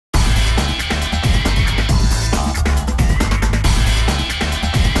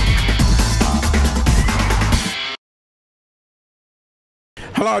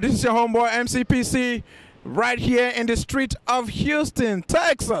Hello, this is your homeboy Mcpc right here in the street of Houston,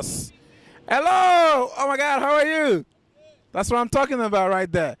 Texas. Hello! Oh my God, how are you? That's what I'm talking about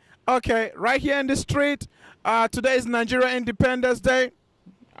right there. Okay, right here in the street. Today is Nigeria Independence Day.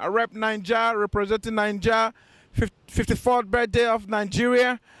 I rep Nigeria, representing Nigeria, 54th birthday of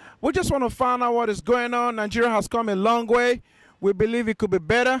Nigeria. We just want to find out what is going on. Nigeria has come a long way. We believe it could be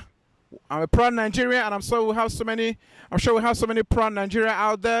better. I'm a proud Nigerian, and I'm sure we have so many proud Nigeria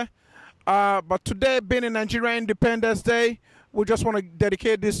out there. But today, being in Nigeria Independence Day, we just want to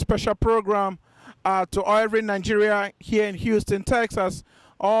dedicate this special program to every Nigeria here in Houston, Texas,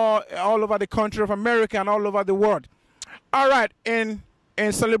 all over the country of America and all over the world. All right, in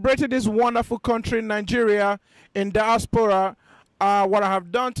celebrating this wonderful country, Nigeria, in diaspora, what I have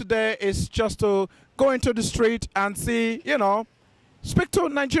done today is just to go into the street and see, speak to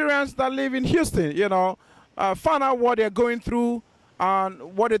Nigerians that live in Houston, find out what they're going through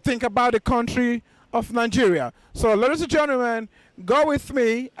and what they think about the country of Nigeria. So, ladies and gentlemen, go with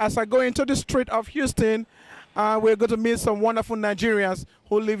me as I go into the street of Houston. We're going to meet some wonderful Nigerians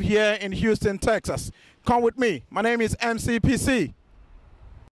who live here in Houston, Texas. Come with me. My name is Mcpc.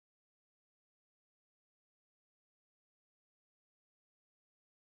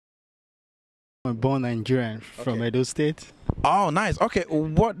 I'm born Nigerian from Edo State. Oh, nice. Okay,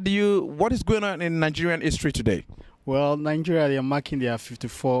 what is going on in Nigerian history today? Well, Nigeria, they are marking their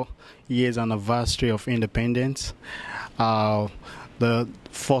 54 years anniversary of independence. The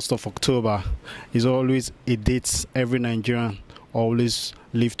 1st of October is always a date every Nigerian always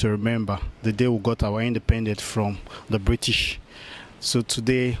live to remember, the day we got our independence from the British. So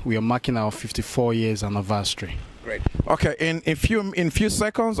today we are marking our 54 years anniversary. Great. Okay, in few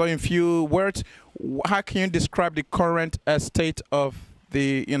seconds or in few words, how can you describe the current state of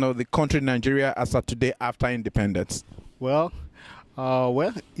the country Nigeria as of today after independence? Well,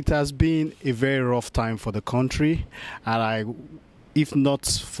 it has been a very rough time for the country, and if not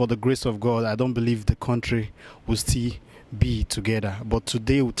for the grace of God, I don't believe the country will still be together. But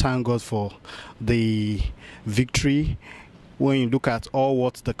today we thank God for the victory. When you look at all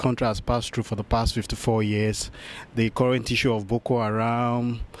what the country has passed through for the past 54 years, the current issue of Boko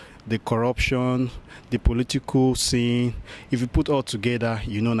Haram, the corruption, the political scene, if you put all together,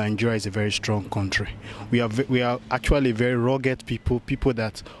 Nigeria is a very strong country. We are actually very rugged people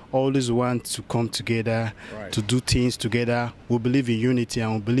that always want to come together, right, to do things together. We believe in unity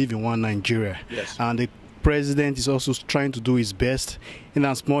and we believe in one Nigeria. Yes. And the president is also trying to do his best, in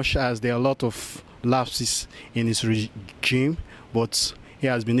as much as there are a lot of lapses in his regime, but he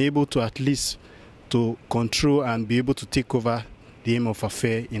has been able to at least to control and be able to take over the aim of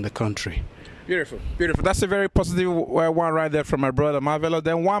affair in the country. Beautiful, beautiful. That's a very positive one right there from my brother Marvelo.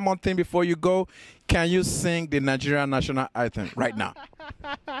 Then one more thing before you go, can you sing the Nigerian national anthem right now?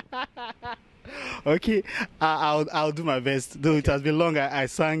 Okay, I'll do my best. Though it has been long I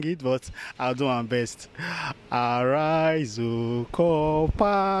sang it, but I'll do my best. Arise, O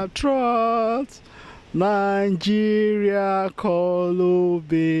compatriots, Nigeria call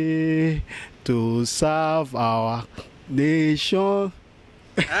obey to serve our nation.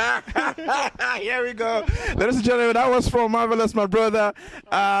 Here we go. Ladies and gentlemen, that was from Marvelous, my brother.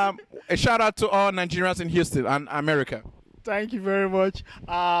 A shout out to all Nigerians in Houston and America. Thank you very much.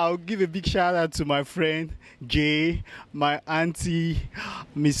 I'll give a big shout out to my friend Jay, my auntie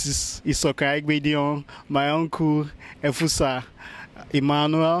Mrs. Isoka Egbedion, my uncle Efusa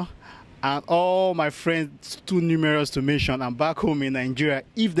Emmanuel, and all my friends, too numerous to mention. I'm back home in Nigeria.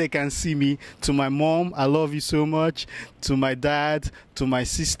 If they can see me, to my mom, I love you so much. To my dad, to my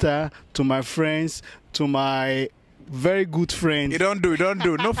sister, to my friends, to my very good friend. You don't do.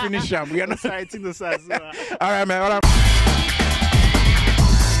 No finish them. We are not citing the All right, man. All right.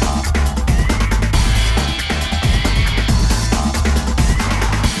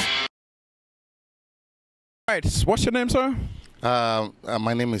 All right. What's your name, sir?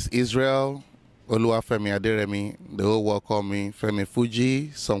 My name is Israel Oluwafemi Aderemi. The whole world call me Femi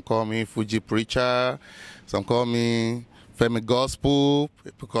Fuji. Some call me Fuji Preacher. Some call me Femi Gospel.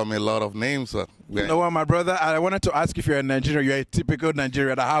 People call me a lot of names. You know what, my brother? I wanted to ask if you're a Nigerian. You're a typical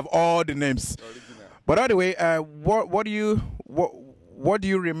Nigerian. I have all the names. But anyway, what do you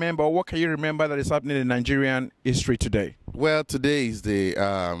remember? What can you remember that is happening in Nigerian history today? Well, today is the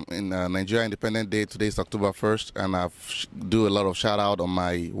Nigeria Independence Day. Today is October 1st, and I do a lot of shout out on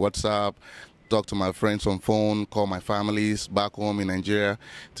my WhatsApp, talk to my friends on phone, call my families back home in Nigeria.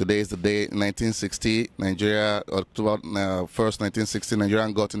 Today is the day, 1960, Nigeria, October 1st, 1960, Nigeria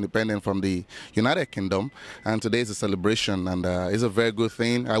got independent from the United Kingdom. And today is a celebration, and it's a very good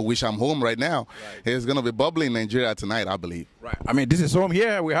thing. I wish I'm home right now. Right. It's going to be bubbling in Nigeria tonight, I believe. Right. I mean, this is home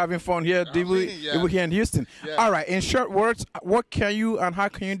here. We're having fun here. We're here in Houston. Yeah. All right. In short words, what can you and how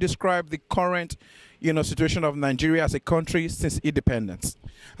can you describe the current, situation of Nigeria as a country since independence?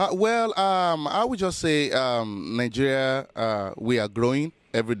 Well, I would just say Nigeria, we are growing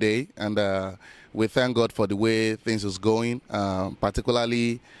every day, and we thank God for the way things is going,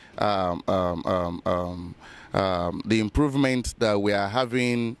 particularly the improvement that we are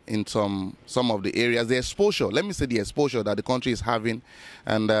having in some of the areas, the exposure. Let me say the exposure that the country is having,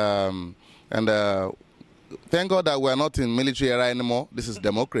 and thank God that we are not in military era anymore. This is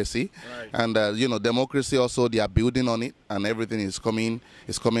democracy, right. And democracy also, they are building on it, and everything is coming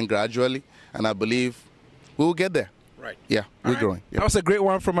gradually, and I believe we will get there. Right. Yeah, we're growing. Yeah. That was a great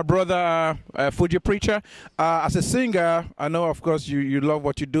one from my brother, Fuji Preacher. As a singer, I know, of course, you love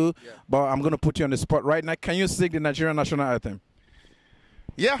what you do, but I'm going to put you on the spot right now. Can you sing the Nigerian national anthem?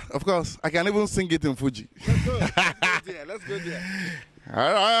 Yeah, of course. I can even sing it in Fuji. Let's go. Let's go there.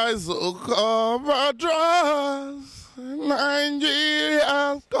 Arise, O compatriots,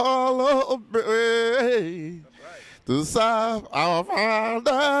 Nigeria's call obey, to serve our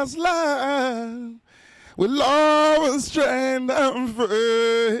father's land with love and strength and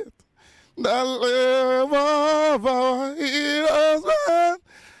faith. The love of our heroes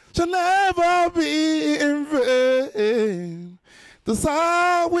shall never be in vain. To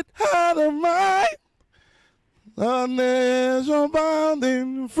serve with heart and mind, a nation bound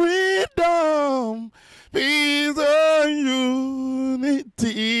in freedom, peace and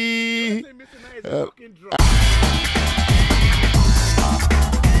unity.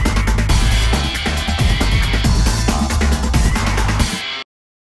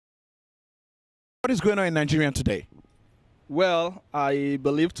 What is going on in Nigeria today? Well, I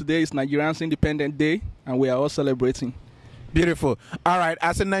believe today is Nigerians' Independent Day, and we are all celebrating. Beautiful. All right.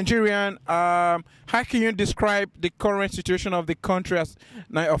 As a Nigerian, how can you describe the current situation of the country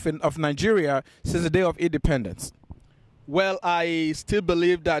of Nigeria since the day of independence? Well, I still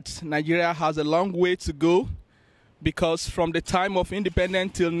believe that Nigeria has a long way to go, because from the time of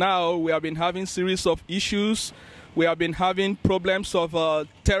independence till now, we have been having series of issues. We have been having problems of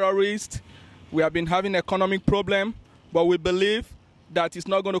terrorists. We have been having economic problem, but we believe that it's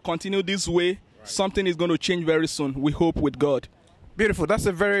not going to continue this way. Something is going to change very soon. We hope with God. Beautiful. That's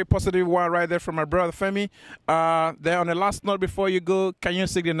a very positive one right there from my brother Femi. There on the last note before you go, can you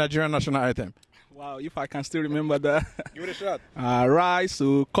sing the Nigerian national anthem? Wow, if I can still remember that. Give it a shot. Arise,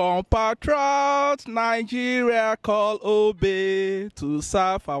 O compatriots, Nigeria call obey, to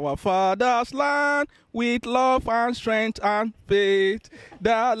serve our father's land with love and strength and faith.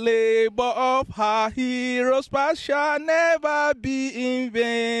 The labor of our heroes past shall never be in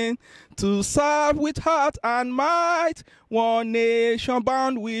vain. To serve with heart and might, one nation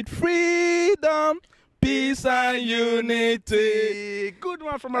bound with freedom, peace and unity. Good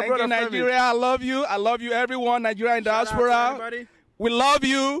one from my brother Nigeria. I love you. I love you, everyone. Nigeria in diaspora. We love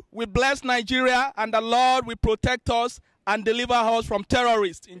you. We bless Nigeria, and the Lord will protect us and deliver us from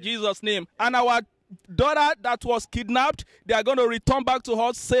terrorists in Jesus' name. And our daughter that was kidnapped, they are going to return back to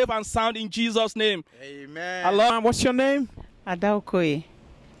us safe and sound in Jesus' name. Amen. I love. What's your name? Adaokoye.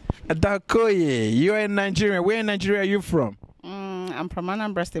 Adaokoye. You're in Nigeria. Where in Nigeria are you from? I'm from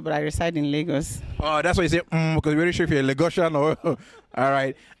Anambra State, but I reside in Lagos. Oh, that's why you say because we're really sure if you're a Lagosian or all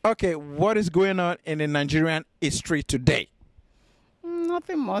right. Okay, what is going on in the Nigerian history today?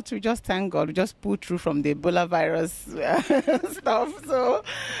 Nothing much. We just thank God. We just pulled through from the Ebola virus stuff. So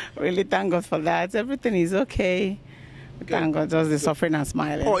really thank God for that. Everything is okay. Thank God, just the suffering and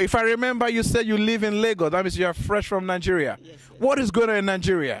smiling. Oh, if I remember, you said you live in Lagos. That means you are fresh from Nigeria. Yes. What is going on in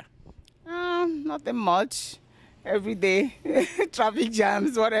Nigeria? Nothing much. Every day, traffic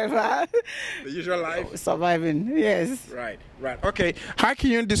jams, whatever. The usual life? Surviving, yes. Right. Okay. How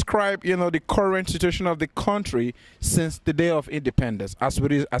can you describe, the current situation of the country since the day of independence? I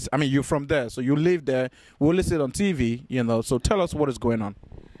mean, you're from there, so you live there. We only see it on TV, so tell us what is going on.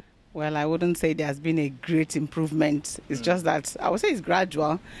 Well, I wouldn't say there has been a great improvement. It's just that I would say it's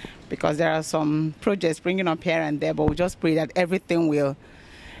gradual, because there are some projects bringing up here and there, but we just pray that everything will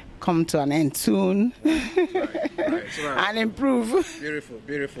come to an end soon. Right. And improve. Beautiful.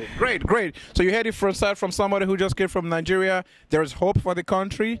 Great. So you heard it from somebody who just came from Nigeria. There is hope for the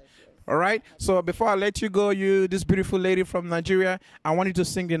country. All right. So before I let you go, you, this beautiful lady from Nigeria, I want you to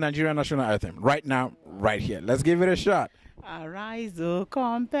sing the Nigerian national anthem right now, right here. Let's give it a shot. Arise, O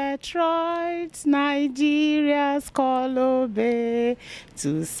compatriots, Nigeria's call obey,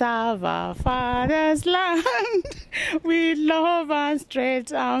 to serve our father's land with love and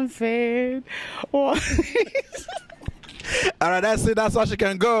strength and faith. Oh. All right, that's it. That's how she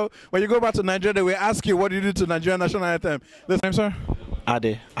can go. When you go back to Nigeria, they will ask you, what do you do to Nigerian national anthem? This name, sir?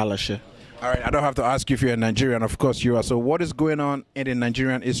 Ade Alashe. All right, I don't have to ask you if you're a Nigerian. Of course you are. So what is going on in the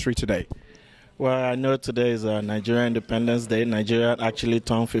Nigerian history today? Well, I know today is Nigerian Independence Day. Nigeria actually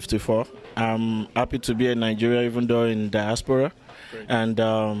turned 54. I'm happy to be a Nigerian, even though in diaspora. Great. And,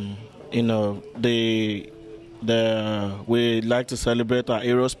 you know, we like to celebrate our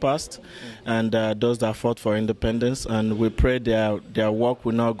heroes past and those that fought for independence. And we pray their work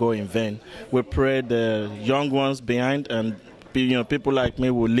will not go in vain. We pray the young ones behind and people like me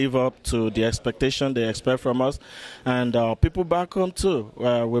will live up to the expectation they expect from us, and people back home too.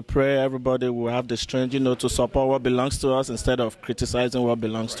 We pray everybody will have the strength, to support what belongs to us instead of criticizing what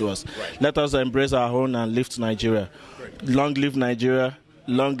belongs to us. Right. Let us embrace our own and lift Nigeria. Great. Long live Nigeria.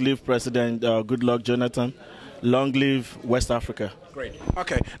 Long live President Goodluck Jonathan. Long live West Africa. Great.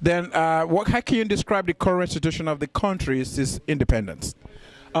 Okay. Then, how can you describe the current situation of the country since independence?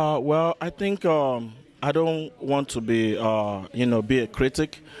 Well, I think. I don't want to be, be a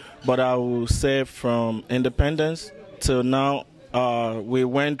critic, but I will say from independence till now, we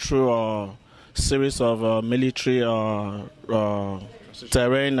went through a series of military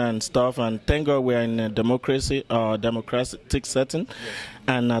terrain and stuff, and thank God we're in a democratic setting,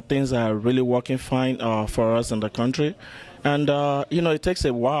 and things are really working fine for us in the country. And, it takes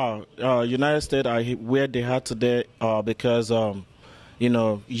a while. United States are where they are today because...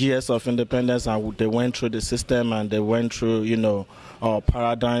 years of independence, and they went through the system and they went through,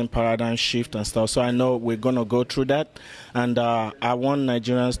 paradigm shift and stuff. So I know we're going to go through that. And I want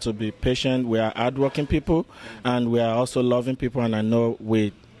Nigerians to be patient. We are hardworking people and we are also loving people. And I know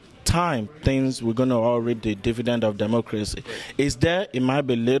with time, we're going to all reap the dividend of democracy. It's there, it might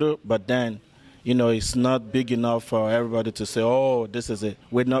be little, but then, it's not big enough for everybody to say, oh, this is it.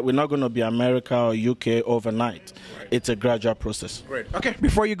 We're not going to be America or UK overnight. Right. It's a gradual process. Great. Okay,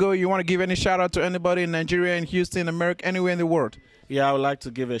 before you go, you want to give any shout out to anybody in Nigeria, in Houston, America, anywhere in the world? Yeah, I would like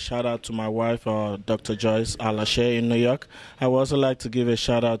to give a shout out to my wife, Dr. Joyce Alashe in New York. I would also like to give a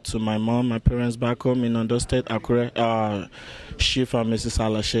shout out to my mom, my parents back home in Ondo State, Akure, Chief and Mrs.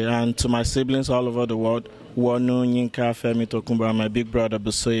 Alashe, and to my siblings all over the world, Wonu, Yinka, Femi Tokumba, my big brother,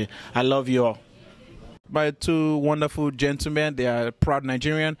 Busoye. I love you all. By two wonderful gentlemen. They are proud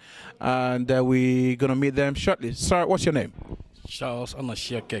Nigerian, and we're going to meet them shortly. Sir, what's your name? Charles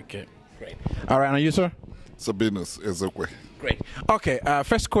Keke. Great. All right, and you, sir? Sabinus Ezekwe. Great. Okay,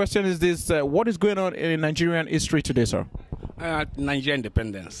 first question is this. What is going on in Nigerian history today, sir? Nigeria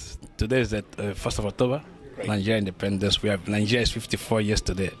independence. Today is the 1st of October. Great. Nigeria independence. Nigeria is 54 years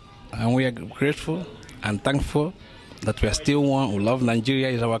today. And we are grateful and thankful that we are still one who love Nigeria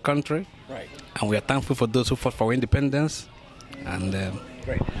is our country. Right. And we are thankful for those who fought for independence. And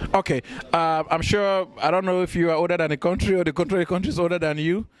great. Okay. I'm sure, I don't know if you are older than the country or the country is older than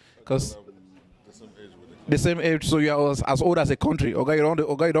you, because the same age, so you are as old as a country. Okay, you don't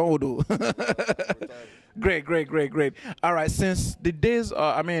old. Great. All right. Since the days,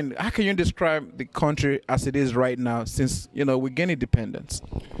 how can you describe the country as it is right now? Since we gain independence.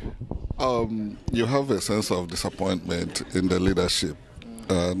 You have a sense of disappointment in the leadership.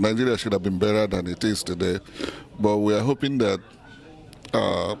 Nigeria should have been better than it is today, but we are hoping that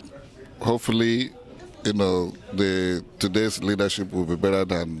hopefully, today's leadership will be better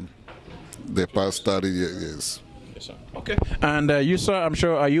than the past 30 years. Yes, sir. Okay. And you, sir, I'm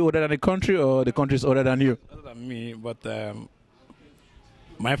sure, are you older than the country or the country is older than you? Older than me, but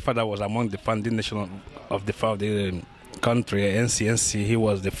my father was among the founding nation of the country, NCNC. He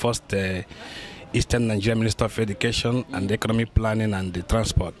was the first Eastern Nigeria Minister of Education and Economic Planning and the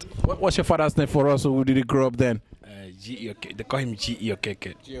Transport. What's your father's name for us? Who did he grow up then? They call him G.E.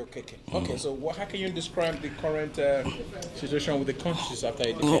 Okeke. Okay, so how can you describe the current situation with the countries after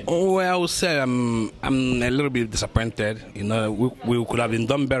it became? Well, I would say I'm a little bit disappointed. We could have been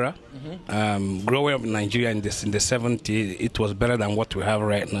done better. Growing up in Nigeria in the 70s, it was better than what we have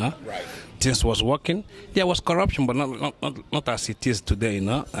right now. Right. Things was working. There was corruption, but not as it is today.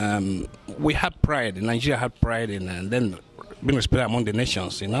 We had pride. Nigeria had pride in then being respected among the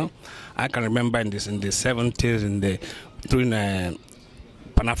nations. I can remember in the 70s, during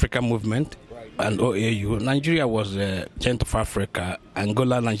Pan-African movement and OAU, Nigeria was the giant of Africa.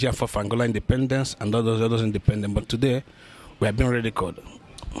 Nigeria fought for Angola independence and all those others independent. But today, we have been ridiculed.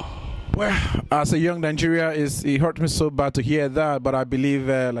 Well, as a young Nigeria, it hurt me so bad to hear that. But I believe,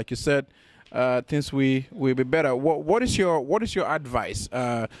 like you said, things will be better. What is your advice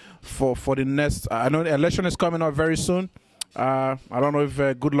for the next? I know the election is coming up very soon. I don't know if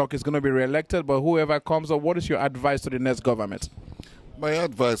Goodluck is going to be re-elected, but whoever comes up, what is your advice to the next government? My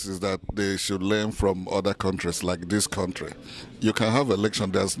advice is that they should learn from other countries like this country. You can have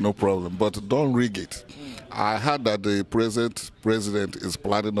election, there's no problem, but don't rig it. I heard that the president is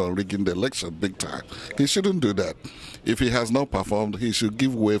planning on rigging the election big time. He shouldn't do that. If he has not performed, he should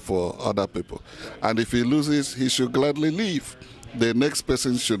give way for other people. And if he loses, he should gladly leave. The next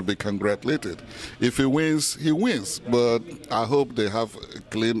person should be congratulated. If he wins, he wins. But I hope they have a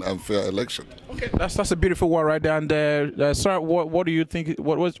clean and fair election. Okay, that's a beautiful word right there. And sir, what do you think?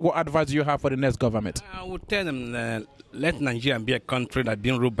 What advice do you have for the next government? I would tell them let Nigeria be a country that's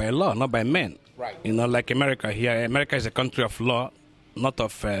being ruled by law, not by men. Right. You know, like America here. America is a country of law, not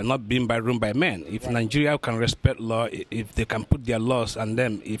being ruled by men. If Nigeria can respect law, if they can put their laws, and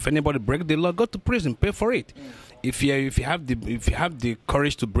then if anybody break the law, go to prison, pay for it. If you have the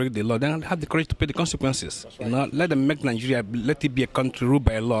courage to break the law, then have the courage to pay the consequences. Right. You know, let them make Nigeria, let it be a country ruled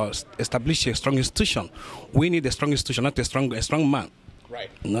by law. Establish a strong institution. We need a strong institution, not a strong man. Right.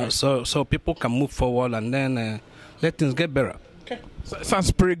 You know, so people can move forward, and then let things get better. Okay. So,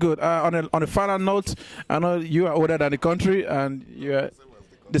 sounds pretty good. On a final note, I know you are older than the country, and you're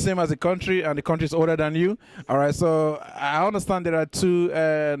the same as the country, and the country is older than you. All right, so I understand there are two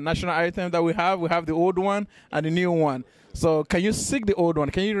national items that we have. We have the old one and the new one. So can you seek the old one?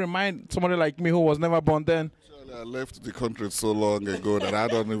 Can you remind somebody like me who was never born then? I left the country so long ago that I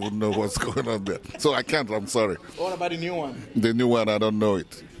don't even know what's going on there. So I can't, I'm sorry. What about the new one? The new one, I don't know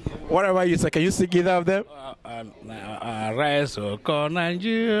it. What about you, sir? Can you seek either of them? Rise, call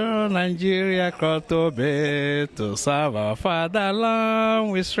Nigeria, call to serve our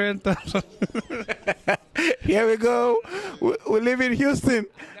fatherland with strength. Here we go. We live in Houston.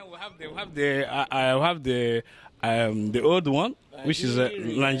 Then we have the old one, which is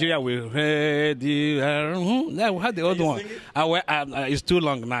Nigeria with yeah, we have the old one. It's too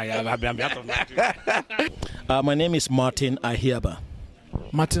long now. I'm out of Nigeria. My name is Martin Ahiaba.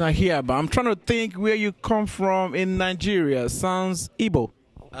 Martin Ahiaba. I'm trying to think where you come from in Nigeria. Sounds Igbo.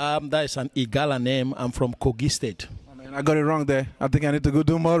 That is an Igala name. I'm from Kogi State. Oh, man, I got it wrong there. I think I need to go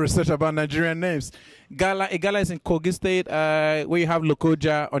do more research about Nigerian names. Igala is in Kogi State, where you have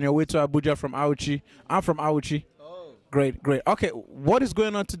Lokoja on your way to Abuja from Auchi. I'm from Auchi. Oh. Great. Okay, what is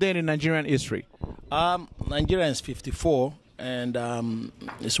going on today in Nigerian history? Nigeria is 54, and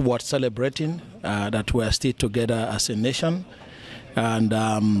it's worth celebrating that we are still together as a nation. And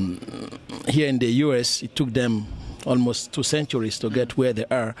here in the U.S., it took them almost 2 centuries to get where they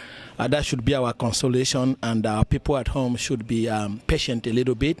are. That should be our consolation, and our people at home should be patient a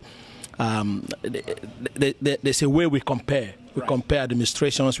little bit. There's a way we compare. We compare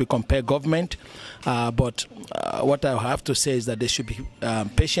administrations, we compare government, but what I have to say is that they should be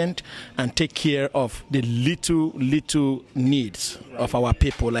patient and take care of the little needs of our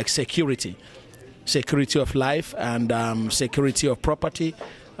people, like security of life and security of property.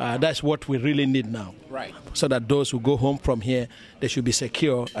 That's what we really need now. Right. So that those who go home from here, they should be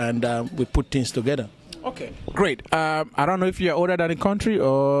secure, and we put things together. Okay, great. I don't know if you're older than the country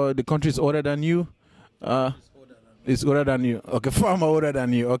or the country is older than you. It's older than you. Okay, far older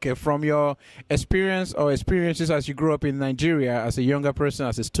than you. Okay, from your experience or experiences as you grew up in Nigeria as a younger person,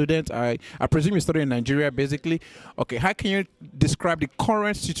 as a student, I presume you studied in Nigeria basically. Okay, how can you describe the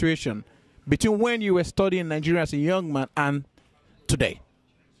current situation between when you were studying in Nigeria as a young man and today,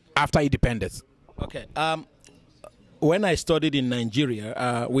 after independence? Okay. When I studied in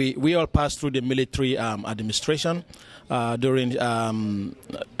Nigeria, we all passed through the military administration during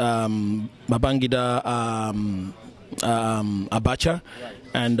Babangida Abacha,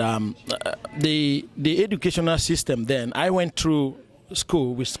 and the educational system then, I went through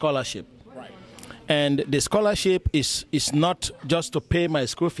school with scholarship. And the scholarship is not just to pay my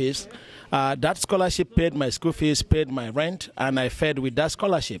school fees. That scholarship paid my school fees, paid my rent, and I fed with that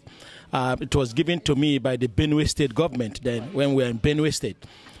scholarship. It was given to me by the Benue State government then, when we were in Benue State.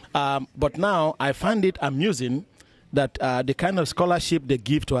 But now I find it amusing that the kind of scholarship they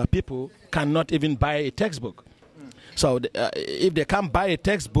give to our people cannot even buy a textbook. So if they can't buy a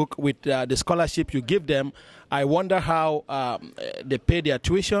textbook with the scholarship you give them, I wonder how they pay their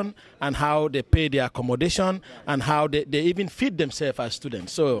tuition and how they pay their accommodation and how they even feed themselves as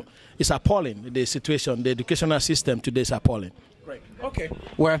students. So it's appalling, the situation. The educational system today is appalling. Great. Okay.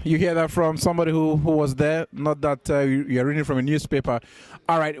 Well, you hear that from somebody who was there, not that you're reading from a newspaper.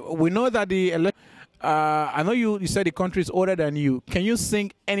 All right. We know that I know you said the country is older than you. Can you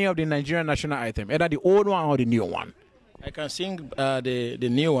sing any of the Nigerian national anthem, either the old one or the new one? I can sing the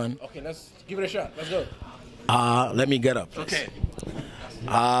new one. Okay, let's give it a shot. Let's go. Let me get up. Okay.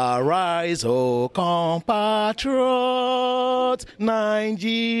 Arise, O compatriots,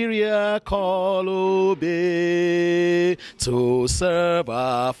 Nigeria call obey to serve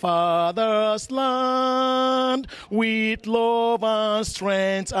our father's land with love and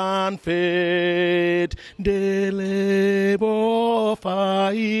strength and faith. The labor of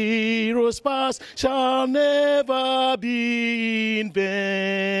our heroes past shall never be in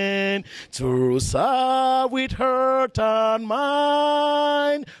vain. To serve with heart and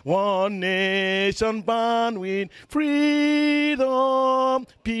mind, one nation bound with freedom,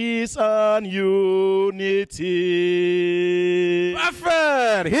 peace, and unity.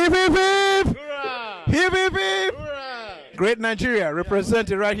 Perfect! Hip, hip, hip! Hurrah! Hip, hip, hip! Hurrah! Great Nigeria,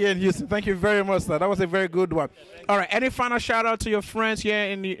 represented right here in Houston. Thank you very much, sir. That was a very good one. All right, any final shout out to your friends here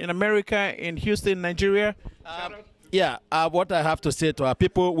in America, in Houston, Nigeria? What I have to say to our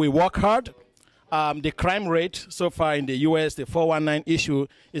people, we work hard. The crime rate so far in the U.S., the 419 issue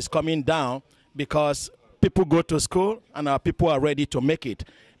is coming down because people go to school and our people are ready to make it.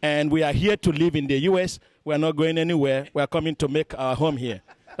 And we are here to live in the U.S. We are not going anywhere. We are coming to make our home here.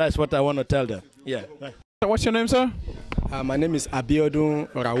 That's what I want to tell them. Yeah. What's your name, sir? My name is Abiodun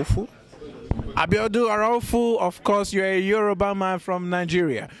Raufu. Abiodun Raufu, of course, you're a Yoruba man from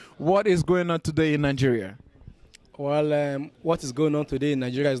Nigeria. What is going on today in Nigeria? Well, what is going on today in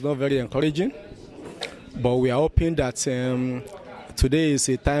Nigeria is not very encouraging. But we are hoping that today is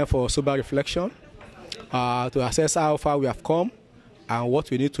a time for sober reflection to assess how far we have come and what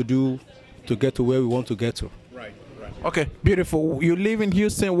we need to do to get to where we want to get to. Right. Okay, beautiful. You live in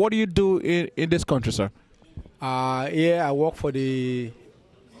Houston. What do you do in this country, sir? Here I work for the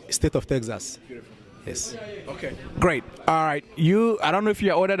state of Texas. Beautiful. Yes. Okay, great. All right. I don't know if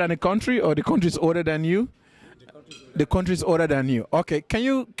you're older than the country or the country is older than you. The country is older than you. Okay, can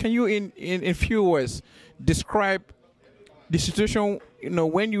you in few words describe the situation,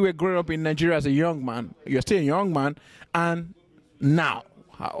 when you were growing up in Nigeria as a young man, you're still a young man, and now?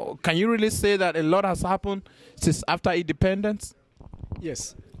 Can you really say that a lot has happened since after independence?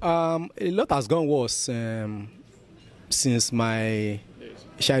 Yes. A lot has gone worse since my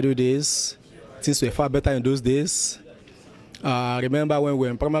childhood days. Things were far better in those days. Remember when we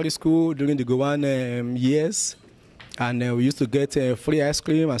were in primary school during the Gowan years, and we used to get free ice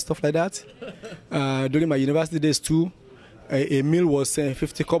cream and stuff like that. During my university days too, a meal was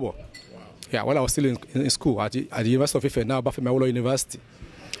 50 kobo. Wow. Yeah, while I was still in school at the University of Ife, now Bafemawolo University.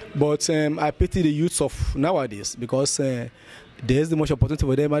 But I pity the youths of nowadays because there isn't much opportunity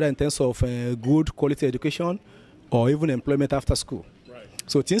for them either in terms of good quality education or even employment after school. Right.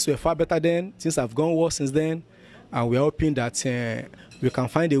 So things were far better then. Things have gone worse since then. And we are hoping that we can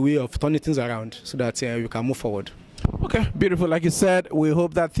find a way of turning things around so that we can move forward. Okay, beautiful. Like you said, we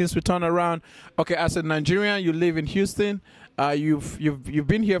hope that things will turn around. Okay, as a Nigerian, you live in Houston. You've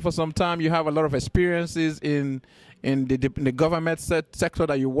been here for some time. You have a lot of experiences in the government sector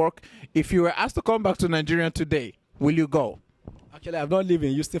that you work. If you were asked to come back to Nigeria today, will you go? Actually, I've not lived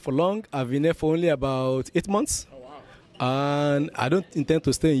in Houston for long. I've been there for only about 8 months. Oh, wow. And I don't intend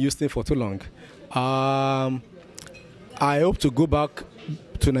to stay in Houston for too long. I hope to go back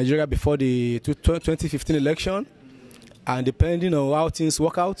to Nigeria before the 2015 election. And depending on how things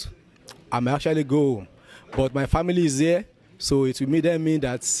work out, I may actually go home. But my family is there, so it will mean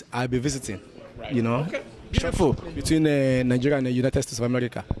that I'll be visiting, right. Okay. Beautiful. Between Nigeria and the United States of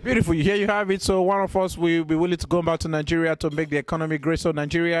America. Beautiful. Here you have it. So one of us will be willing to go back to Nigeria to make the economy great. So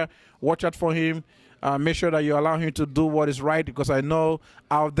Nigeria, watch out for him. Make sure that you allow him to do what is right, because I know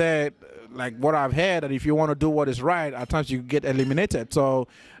out there, like what I've heard, that if you want to do what is right, at times you get eliminated. So,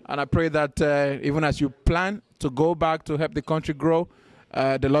 and I pray that even as you plan to go back to help the country grow,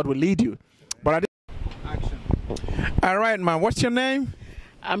 the Lord will lead you. But action. All right, man. What's your name?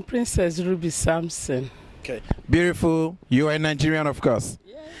 I'm Princess Ruby Sampson. Okay. Beautiful. You are a Nigerian, of course.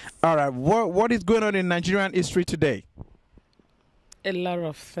 Yes. All right. What is going on in Nigerian history today? A lot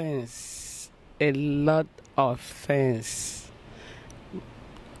of things. A lot of things.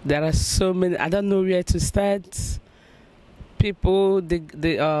 There are so many. I don't know where to start. People,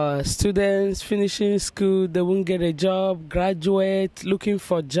 the students finishing school, they won't get a job. Graduate looking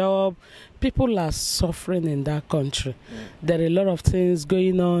for a job. People are suffering in that country. There are a lot of things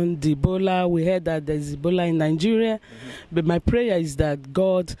going on. The Ebola, we heard that there's Ebola in Nigeria. But my prayer is that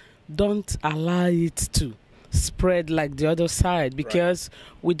God don't allow it to spread like the other side, because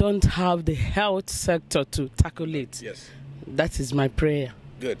we don't have the health sector to tackle it. Yes. That is my prayer.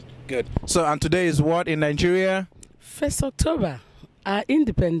 Good, good. So, and today is what in Nigeria? 1st October, our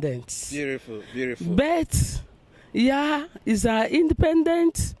independence. Beautiful, beautiful. But, yeah, it's our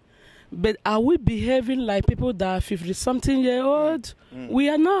independence. But are we behaving like people that are 50-something-year-old? We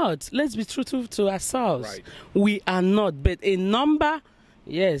are not. Let's be truthful to ourselves. Right. We are not. But a number,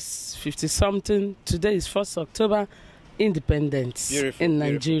 yes, 50-something. Today is 1st October, independence Beautiful, in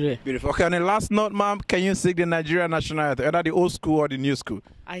beautiful, Nigeria. Beautiful. Okay, on the last note, ma'am, can you sing the Nigerian national anthem, either the old school or the new school?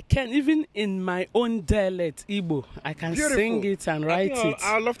 I can, even in my own dialect, Igbo, I can sing it and write it.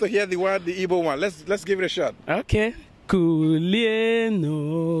 I'd love to hear the Igbo one. Let's give it a shot. Okay. Kulienu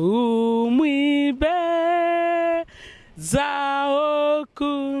umibe zaoku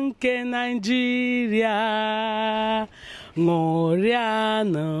nke Nigeria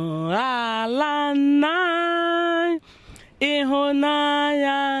ṅụrịanụ ala nna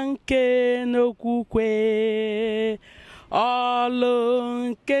ịhụnanya nke n'okwukwe ọlụ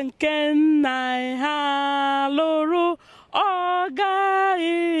nke nna ha lụrụ ọ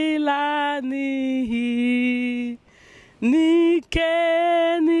gaghị la n'ihi Nike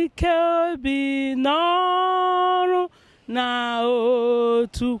obi n'ọrụ na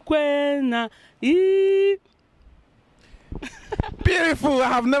otukwe na Beautiful. I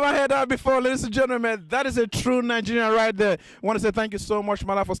have never heard that before, ladies and gentlemen. That is a true Nigerian right there. I want to say thank you so much,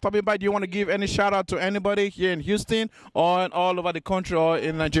 Mala, for stopping by. Do you want to give any shout out to anybody here in Houston or all over the country or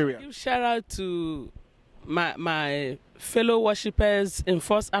in Nigeria? Give shout out to my fellow worshippers in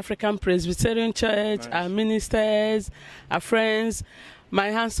First African Presbyterian Church, our ministers, our friends, my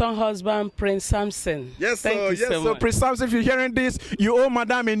handsome husband, Prince Samson. Yes, Thank you so much. Prince Samson, if you're hearing this, you owe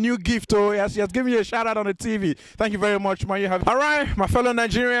Madame a new gift. Oh, yes, she has given you a shout out on the TV. Thank you very much, man. All right, my fellow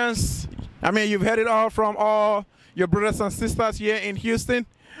Nigerians. I mean, you've heard it all from all your brothers and sisters here in Houston.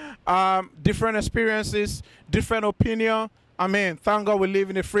 Different experiences, different opinion. I mean, thank God we live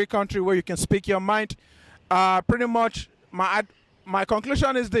in a free country where you can speak your mind. Pretty much, my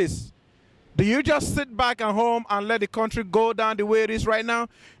conclusion is this. Do you just sit back at home and let the country go down the way it is right now?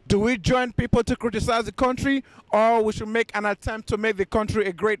 Do we join people to criticize the country, or we should make an attempt to make the country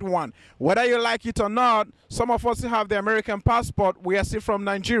a great one? Whether you like it or not, some of us have the American passport. We are still from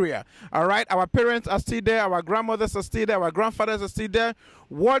Nigeria. All right? Our parents are still there. Our grandmothers are still there. Our grandfathers are still there.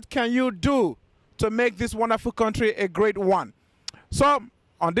 What can you do to make this wonderful country a great one? So,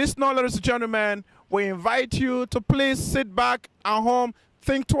 on this note, ladies and gentlemen, we invite you to please sit back at home,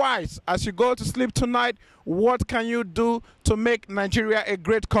 think twice as you go to sleep tonight. What can you do to make Nigeria a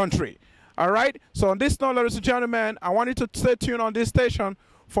great country? All right? So on this note, ladies and gentlemen, I want you to stay tuned on this station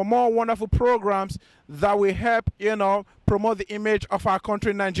for more wonderful programs that will help, promote the image of our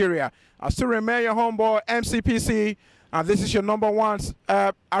country, Nigeria. I still remain your homeboy, Mcpc, and this is your #1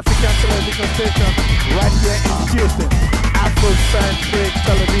 African television station right here in Houston, Afrocentric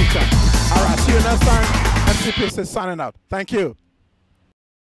Television. All right, see you next time. Mcpc signing out. Thank you.